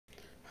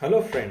Hello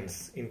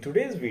friends, in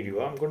today's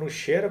video I'm going to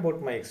share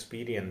about my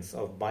experience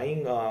of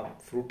buying a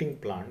fruiting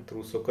plant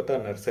through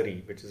Sokata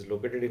Nursery, which is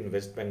located in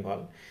West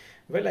Bengal.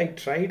 Well, I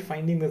tried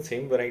finding the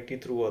same variety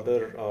through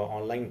other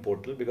online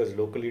portal because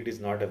locally it is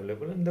not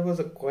available and there was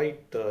a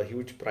quite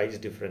huge price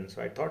difference.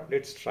 So I thought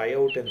let's try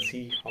out and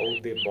see how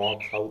they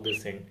box, how they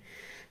send.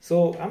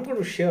 So I'm going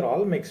to share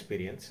all my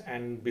experience,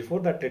 and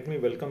before that let me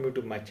welcome you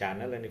to my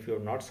channel. And if you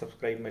have not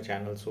subscribed my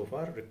channel so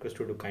far, request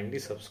you to kindly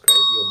subscribe.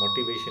 Your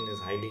motivation is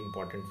highly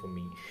important for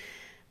me.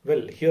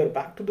 Well, here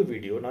back to the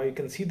video. Now you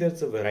can see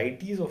there's a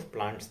varieties of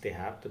plants they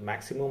have. The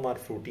maximum are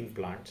fruiting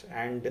plants,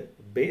 and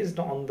based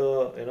on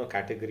the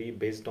category,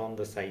 based on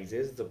the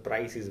sizes, the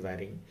price is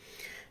varying.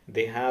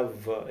 They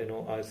have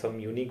some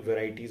unique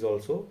varieties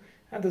also,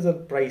 and the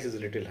price is a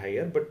little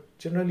higher. But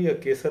generally, a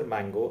Kesar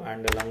mango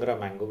and a Langra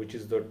mango, which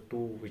is the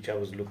two which I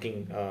was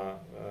looking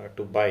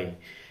to buy,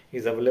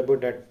 is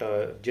available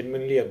at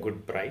genuinely a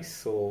good price.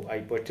 So I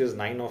purchased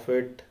 9 of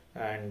it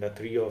and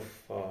 3 of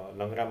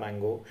Langra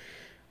mango,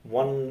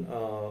 one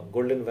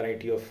golden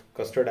variety of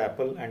custard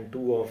apple and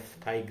 2 of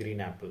Thai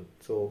green apple.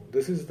 So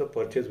this is the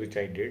purchase which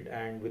I did,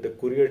 and with the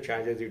courier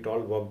charges it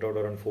all worked out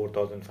around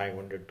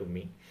 4,500 to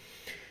me.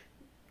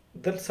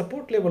 The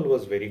support level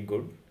was very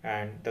good,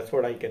 and that's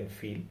what I can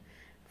feel.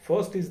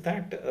 First is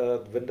that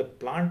when the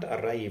plant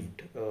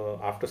arrived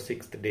after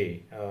 6th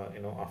day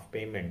of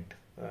payment,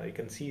 you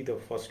can see the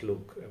first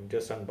look. I'm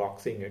just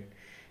unboxing it.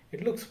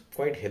 It looks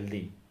quite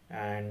healthy,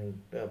 and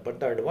but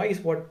the advice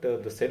what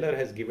the seller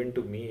has given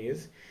to me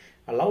is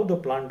allow the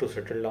plant to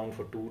settle down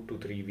for 2 to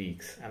 3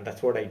 weeks, and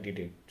that's what I did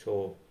it.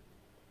 So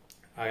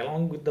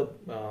along with the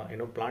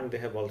plant, they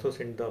have also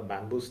sent the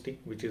bamboo stick,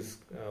 which is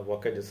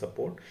work as a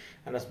support,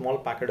 and a small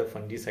packet of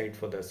fungicide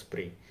for the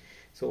spray.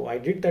 So I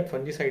did that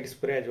fungicide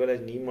spray as well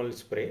as neem oil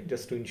spray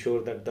just to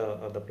ensure that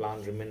the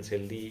plant remains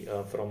healthy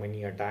from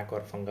any attack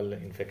or fungal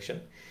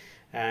infection.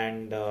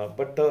 And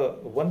but the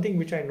one thing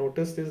which I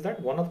noticed is that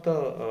one of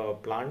the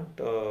plant,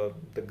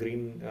 the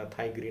green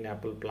Thai green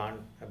apple plant,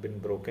 have been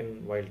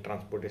broken while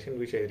transportation,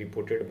 which I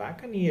reported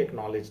back, and he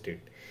acknowledged it.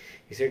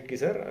 He said, "Ki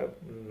sir,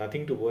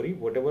 nothing to worry.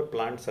 Whatever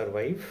plant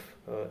survive,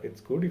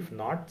 it's good. If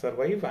not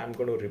survive, I'm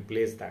going to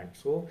replace that.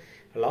 So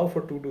allow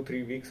for 2 to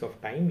 3 weeks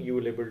of time. You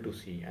will able to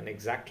see." And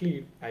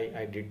exactly,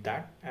 I did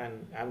that,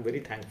 and I'm very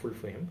thankful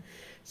for him.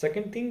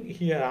 Second thing,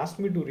 he asked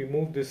me to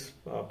remove this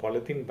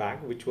polythene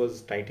bag, which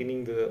was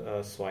tightening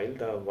the soil,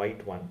 the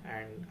white one,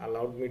 and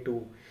allowed me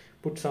to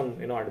put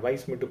some,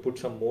 advised me to put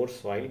some more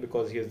soil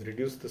because he has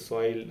reduced the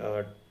soil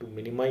to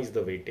minimize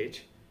the weightage,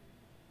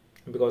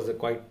 because a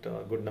quite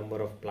good number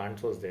of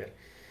plants was there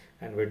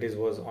and weightage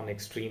was on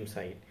extreme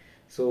side.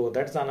 So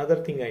that's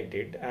another thing I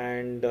did,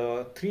 and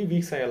 3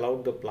 weeks I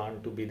allowed the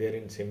plant to be there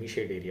in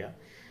semi-shade area.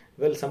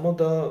 Well, some of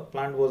the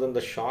plant was on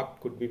the shock,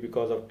 could be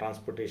because of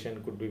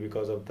transportation, could be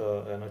because of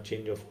the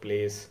change of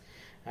place,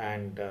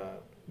 and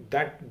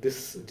that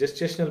this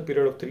gestational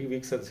period of 3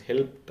 weeks has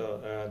helped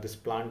this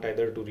plant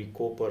either to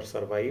recoup or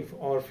survive,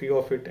 or few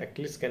of it at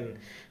least can,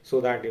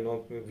 so that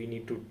we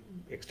need to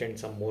extend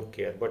some more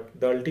care. But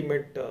the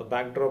ultimate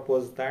backdrop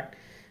was that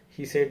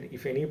he said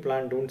if any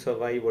plant don't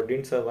survive or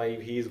didn't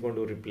survive, he is going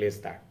to replace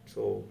that.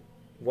 So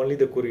only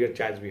the courier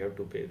charge we have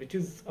to pay, which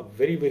is a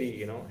very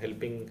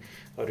helping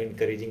or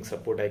encouraging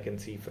support I can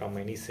see from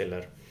any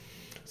seller.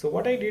 So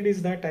what I did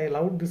is that I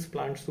allowed these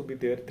plants to be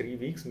there 3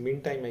 weeks.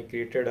 Meantime, I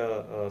created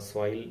a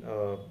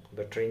soil,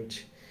 the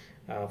trench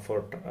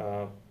for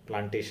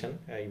plantation.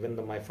 Even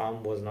though my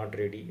farm was not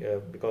ready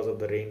because of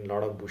the rain,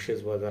 lot of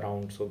bushes was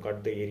around, so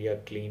got the area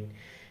clean,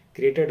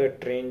 created a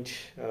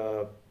trench,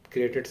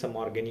 created some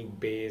organic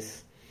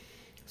base,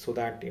 so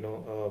that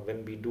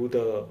when we do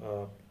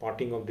the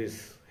potting of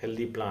this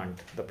healthy plant,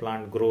 the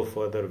plant grow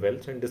further well.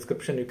 So in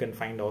description you can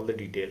find all the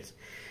details.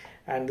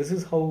 And this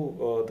is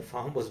how the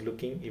farm was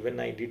looking. Even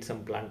I did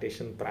some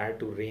plantation prior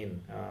to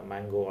rain,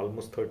 mango,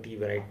 almost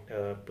 30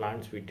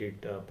 plants we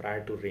did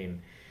prior to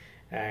rain,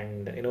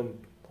 and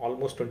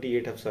almost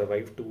 28 have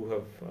survived, 2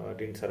 have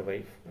didn't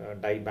survive,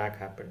 dieback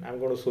happened. I'm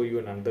going to show you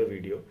in another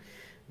video.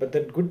 But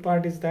the good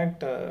part is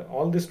that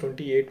all these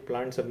 28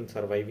 plants have been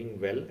surviving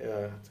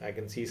well. I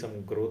can see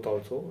some growth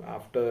also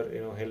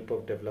after help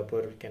of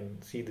developer. You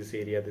can see this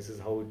area. This is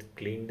how it's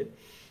cleaned.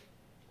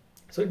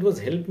 So it was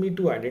helped me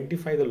to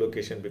identify the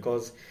location,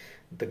 because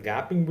the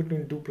gapping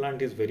between two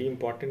plants is very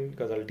important,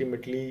 because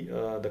ultimately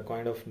the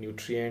kind of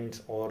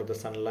nutrients or the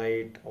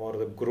sunlight or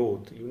the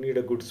growth, you need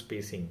a good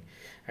spacing,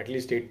 at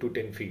least 8 to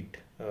 10 feet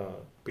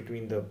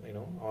between the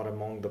or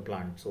among the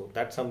plants. So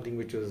that's something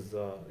which is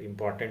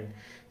important.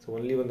 So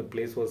only when the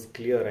place was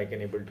clear I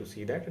can able to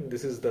see that. And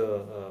this is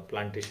the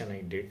plantation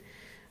I did,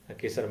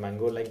 Kesar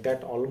mango, like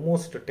that.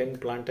 Almost 10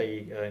 plant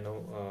I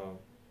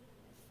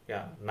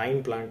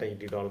 9 plant I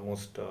did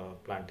almost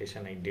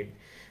plantation I did.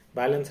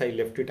 Balance I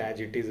left it as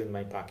it is in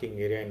my parking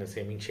area in a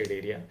semi-shade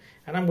area,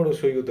 and I'm going to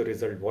show you the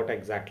result, what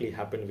exactly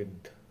happened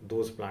with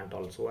those plant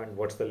also, and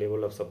what's the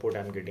level of support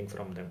I'm getting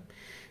from them.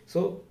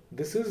 So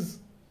this is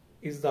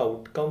the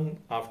outcome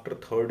after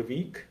 3rd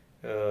week.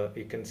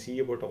 You can see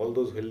about all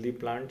those healthy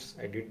plants.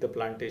 I did the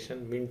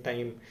plantation.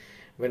 Meantime,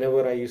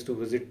 Whenever I used to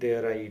visit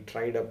there, I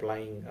tried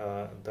applying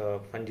the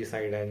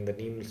fungicide and the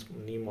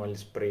neem oil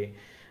spray,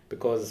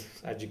 because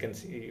as you can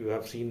see, you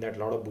have seen that a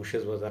lot of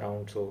bushes was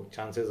around, so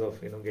chances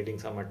of getting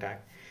some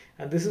attack.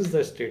 And this is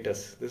the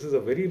status. This is a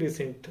very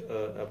recent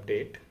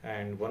update,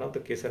 and one of the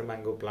kesar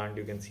mango plant,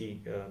 you can see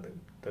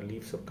the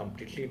leaves are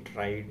completely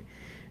dried,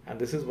 and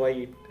this is why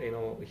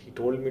he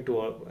told me to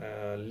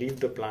leave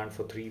the plant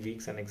for 3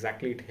 weeks, and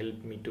exactly it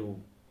helped me to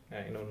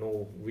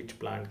know which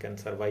plant can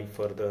survive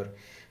further,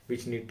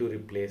 which need to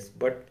replace.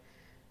 But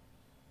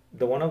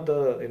the one of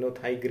the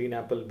Thai green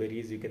apple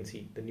berries, you can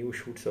see the new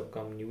shoots have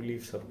come, new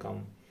leaves have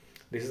come.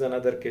 This is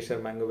another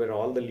kesar mango where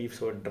all the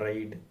leaves were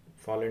dried,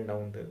 fallen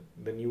down.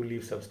 The new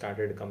leaves have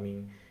started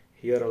coming.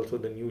 Here also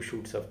the new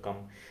shoots have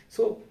come.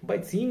 So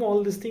by seeing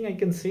all this thing, I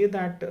can say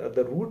that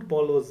the root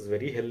ball was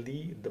very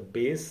healthy. The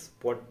base,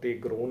 what they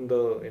grown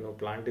the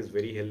plant is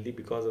very healthy.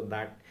 Because of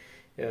that,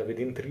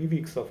 within 3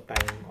 weeks of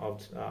time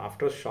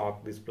after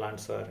shock, these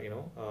plants are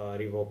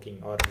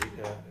revoking, or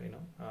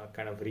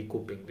kind of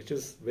recouping, which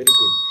is very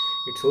good.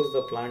 It shows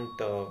the plant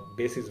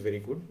base is very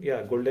good.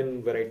 Yeah,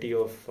 golden variety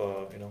of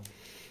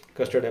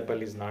custard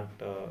apple is not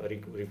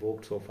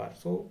revoked so far.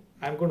 So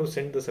I'm going to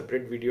send the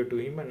separate video to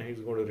him, and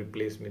he's going to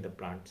replace me the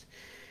plants.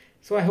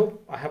 So I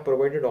hope I have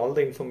provided all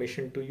the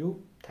information to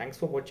you. Thanks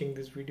for watching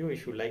this video.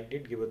 If you liked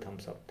it, give a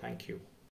thumbs up. Thank you.